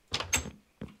quickly.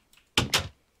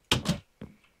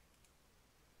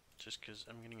 Just because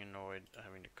I'm getting annoyed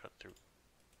having to cut through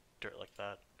dirt like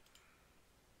that.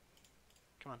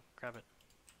 Come on, grab it.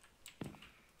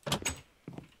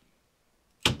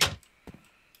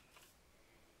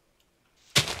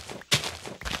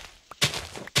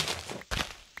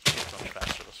 It's much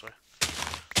faster this way.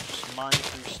 Just mine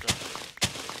through stuff.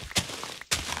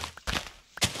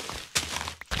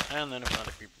 And then if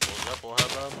another creeper blows up, we'll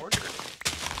have more dirt.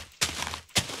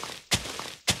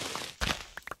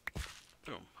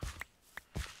 Boom.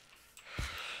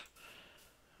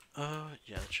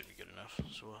 Yeah, that should be good enough.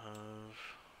 So we'll have...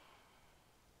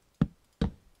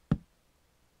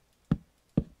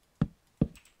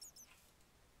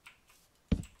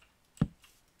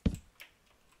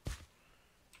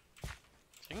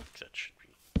 I think that should be...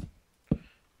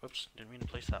 Whoops, didn't mean to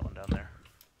place that one down there.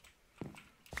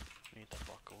 Need that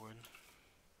block of wood.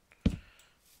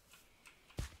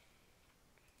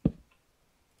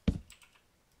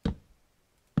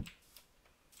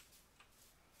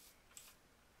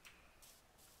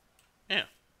 Yeah.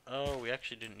 Oh, we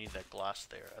actually didn't need that glass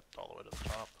there at all the way to the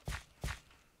top.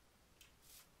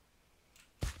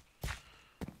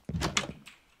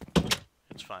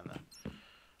 It's fine then.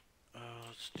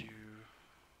 Let's do...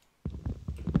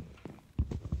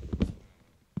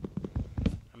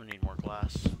 I'm gonna need more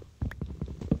glass.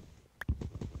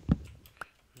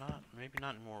 Maybe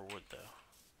not more wood though.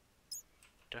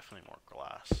 Definitely more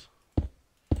glass.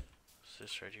 So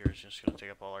this right here is just gonna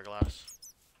take up all our glass.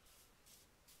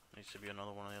 Needs to be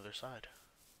another one on the other side.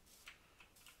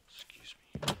 Excuse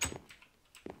me.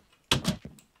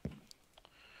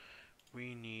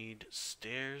 We need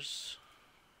stairs.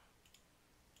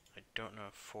 I don't know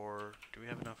if do we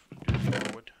have enough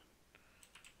wood?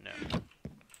 No.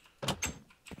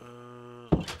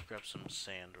 Let's grab some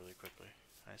sand really quickly.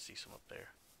 I see some up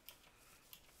there.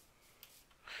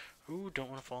 Ooh, don't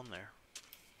want to fall in there.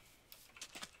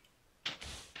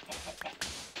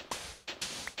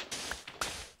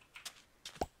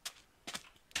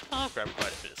 I'll grab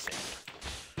quite a bit of sand.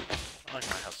 I like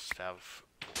my houses to have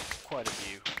quite a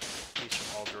view, at least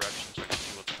from all directions, so I can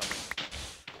see what's coming.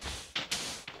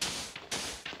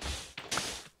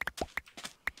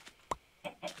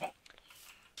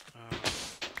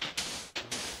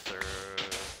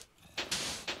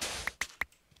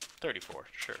 34,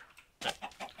 sure. You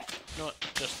know what?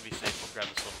 Just to be safe, we'll grab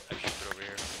this little extra bit over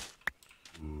here.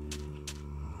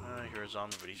 Here's a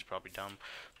zombie, but he's probably down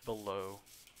below.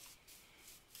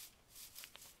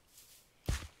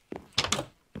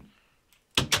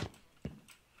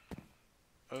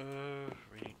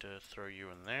 We need to throw you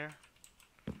in there.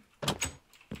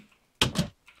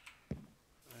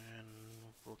 And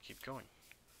we'll keep going.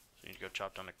 So we need to go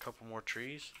chop down a couple more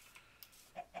trees.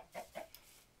 I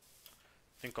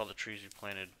think all the trees we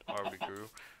planted already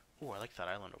grew. Ooh, I like that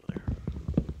island over there.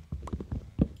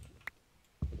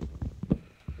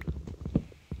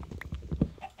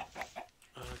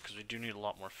 Because we we do need a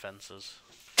lot more fences.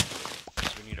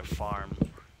 Because we need a farm.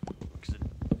 Because there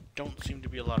don't seem to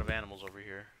be a lot of animals over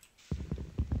here.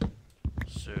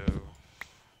 So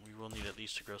we will need at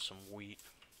least to grow some wheat.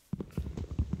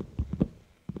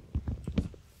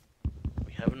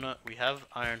 We have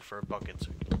iron for a bucket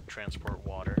so we can transport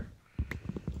water.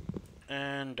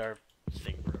 And our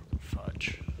thing broke.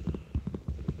 Fudge.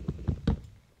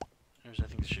 I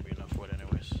think this should be enough wood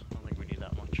anyways. I don't think we need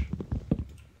that much.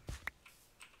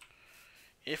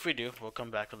 If we do, we'll come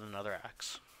back with another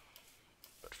axe.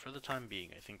 But for the time being,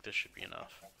 I think this should be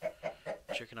enough.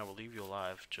 Chicken, I will leave you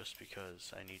alive just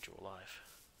because I need you alive.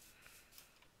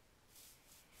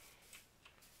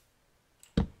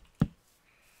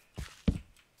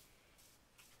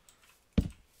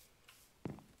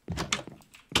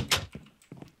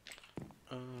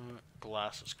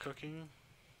 Glass is cooking.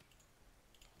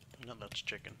 No, that's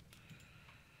chicken.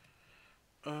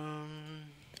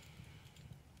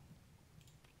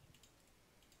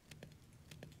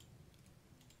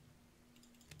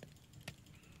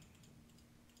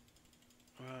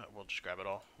 We'll just grab it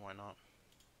all. Why not?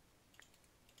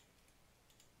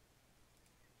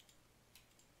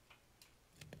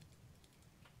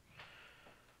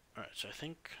 Alright, so I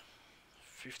think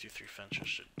 53 fences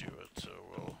should do it, so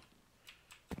we'll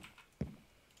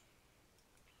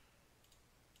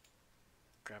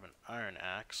grab an iron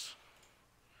axe,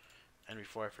 and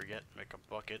before I forget, make a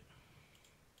bucket.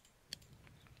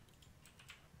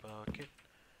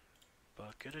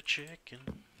 Bucket of chicken,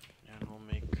 and we'll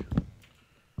make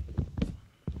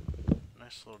a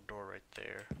nice little door right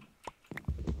there.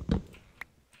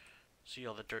 See,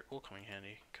 all the dirt will come in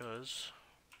handy, cause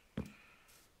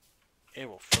it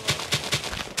will fill out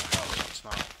our house. It's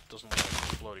not, doesn't look like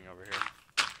it's floating over here.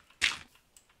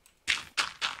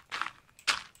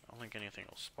 I don't think anything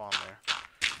will spawn there.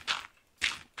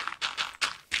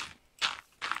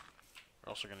 We're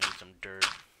also gonna need some dirt.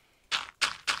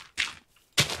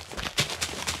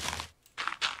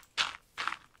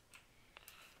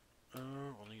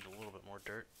 We'll need a little bit more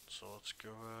dirt, so let's go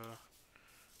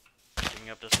digging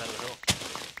up this side of the hill.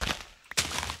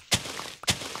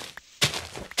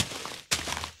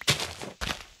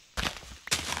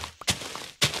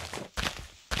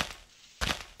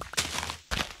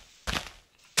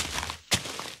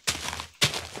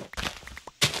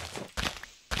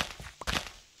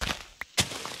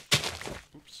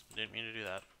 Oops, didn't mean to do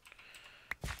that.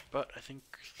 But I think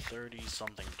 30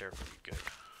 something dirt would be good.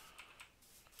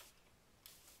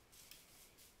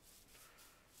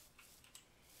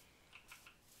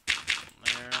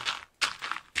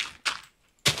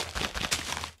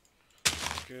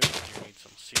 Good, you need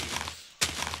some seeds.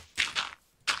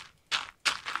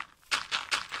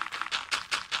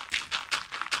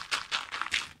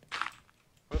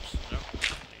 Whoops, no,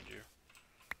 don't need you.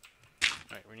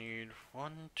 Alright, we need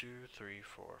 1, 2, 3,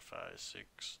 4, 5,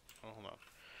 6. Oh, hold on.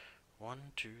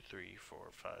 1, 2, 3,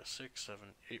 4, 5, 6,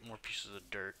 7, 8 more pieces of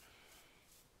dirt.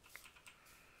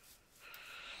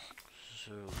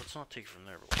 So let's not take from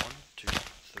there, but 1, 2,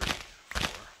 3, 4,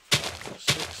 5,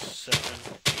 6,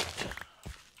 7, 8.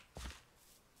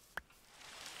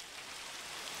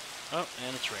 Oh,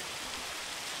 and it's raining.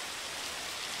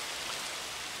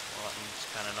 Well, that means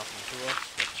kind of nothing to us,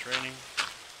 but it's raining.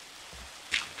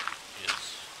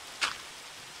 Yes.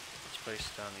 Let's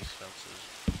place down these fences.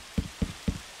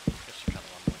 I guess you kind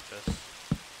of want them like this.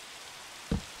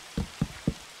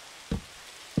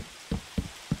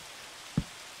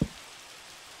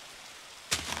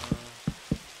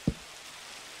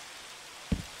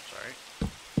 Sorry.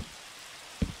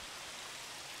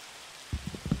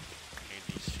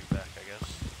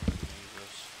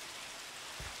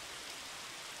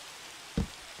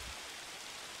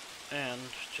 And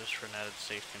just for an added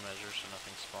safety measure so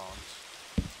nothing spawns,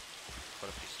 put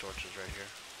up these torches right here.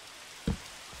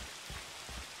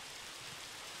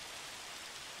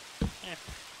 Yeah.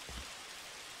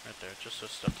 Right there, just so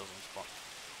stuff doesn't spawn.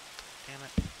 Damn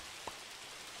it.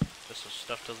 Just so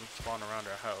stuff doesn't spawn around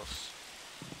our house.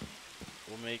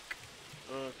 We'll make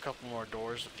a couple more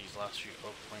doors with these last few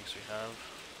oak planks we have.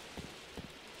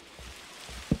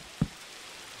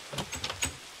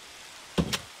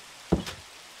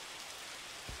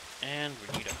 And we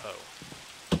need a hoe.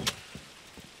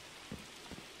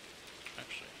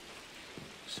 Actually,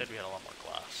 we said we had a lot more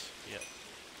glass. Yep.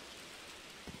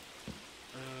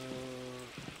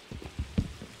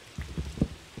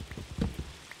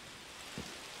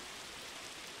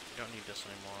 We don't need this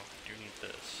anymore. We do need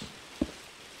this.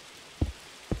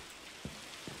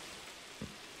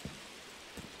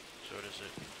 So what is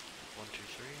it? 1, 2,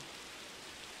 3.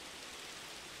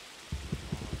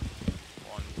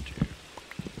 1, 2,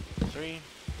 3.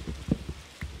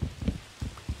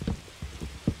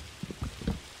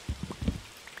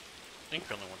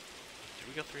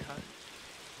 go 3 high? 1,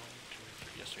 2,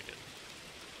 3. Yes, we did.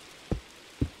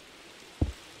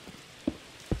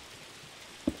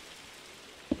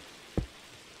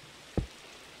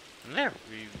 And there,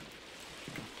 we've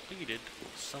completed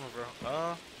some of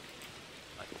our,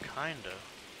 I kinda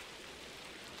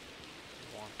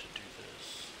want to do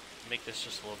this. Make this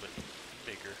just a little bit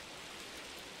bigger.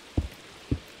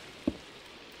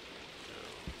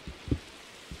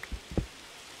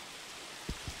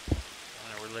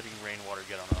 We're letting rainwater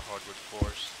get on our hardwood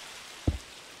floors,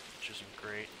 which isn't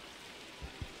great.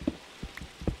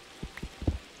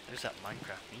 There's that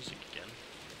Minecraft music again.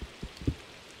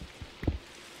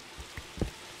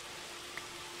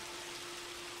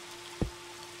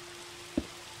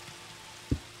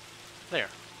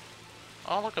 There.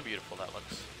 Oh, look how beautiful that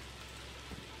looks.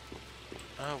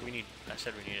 Oh, I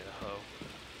said we needed a hoe.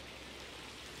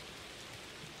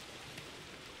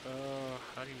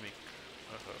 How do you make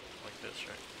a hoe? Like this,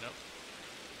 right? Nope.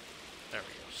 There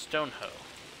we go. Stone hoe.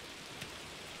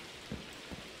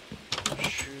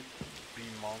 Should be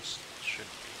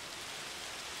should be.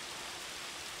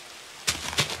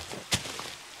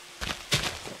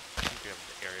 I think we have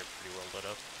the area pretty well lit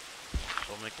up.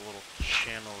 So I'll make a little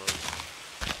channel of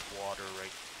water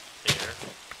right there.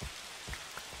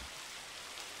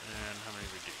 And how many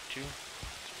did we do? 2? 1,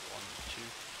 2.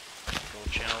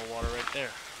 Little channel of water right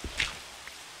there.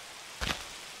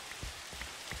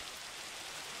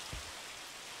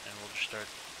 And we'll just start.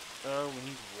 We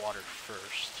need water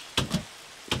first.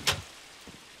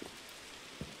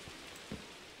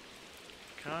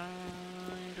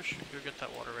 Kinda should go get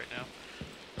that water right now.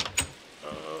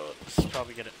 This is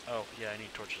probably gonna. Oh, yeah, I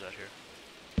need torches out here.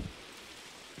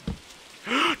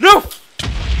 No!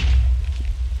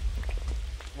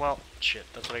 Well, shit,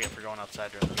 that's what I get for going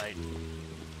outside during the night.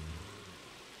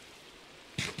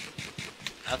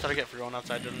 That's what I get for going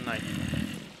outside during the night.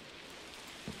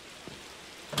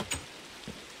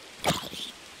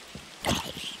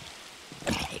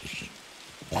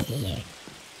 Oh,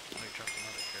 you dropped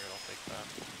another carrot, I'll take that.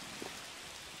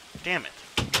 Damn it.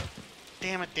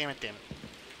 Damn it, damn it, damn it.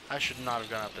 I should not have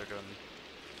gone out there during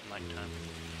nighttime.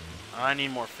 I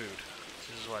need more food.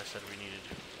 This is what I said we needed.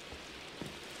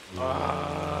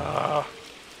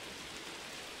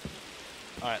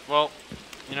 Alright, well,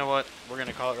 you know what? We're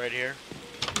gonna call it right here.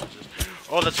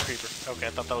 Oh, that's a creeper. Okay, I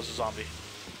thought that was a zombie.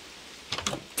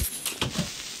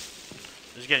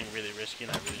 This is getting really risky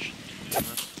and I really shouldn't be doing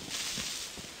this.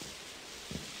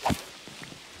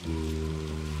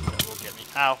 That will get me.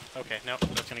 Ow. Okay, no,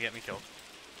 that's gonna get me killed.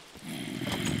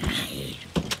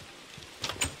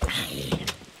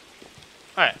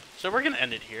 Alright, so we're gonna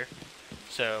end it here.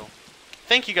 So,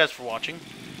 thank you guys for watching.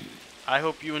 I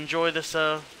hope you enjoy this,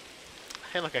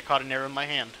 Hey, look, I caught an arrow in my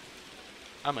hand.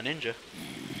 I'm a ninja.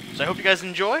 So I hope you guys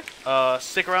enjoy.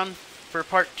 Stick around for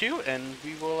part 2, and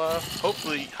we will,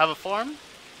 hopefully have a farm,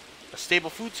 a stable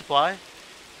food supply,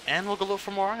 and we'll go look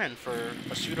for more iron for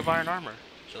a suit of iron armor.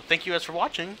 So thank you guys for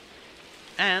watching,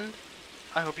 and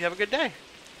I hope you have a good day.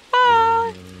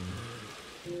 Bye!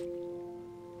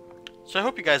 So I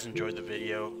hope you guys enjoyed the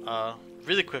video.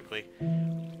 Really quickly,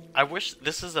 I wish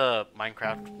this is a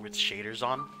Minecraft with shaders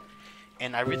on,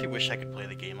 and I really wish I could play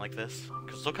the game like this,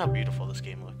 because look how beautiful this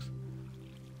game looks.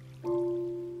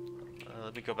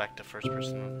 Let me go back to first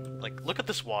person. Like, look at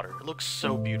this water. It looks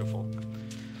so beautiful.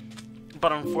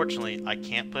 But unfortunately, I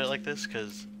can't play it like this,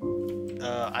 because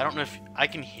I don't know if I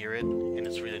can hear it, and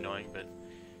it's really annoying,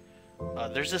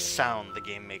 but there's this sound the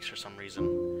game makes for some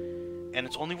reason, and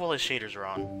it's only while the shaders are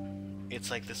on. It's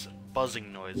like this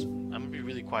buzzing noise. I'm gonna be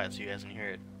really quiet so you guys can hear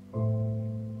it.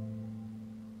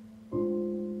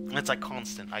 And it's like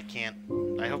constant. I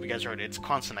hope you guys heard it. It's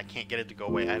constant. I can't get it to go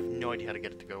away. I have no idea how to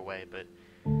get it to go away, but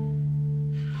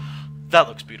that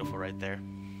looks beautiful right there.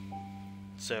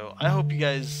 So I hope you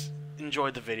guys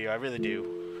enjoyed the video. I really do.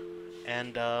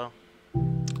 And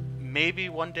maybe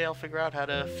one day I'll figure out how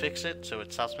to fix it so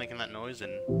it stops making that noise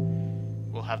and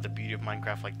we'll have the beauty of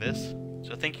Minecraft like this.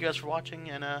 So thank you guys for watching,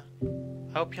 and I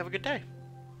hope you have a good day.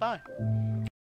 Bye.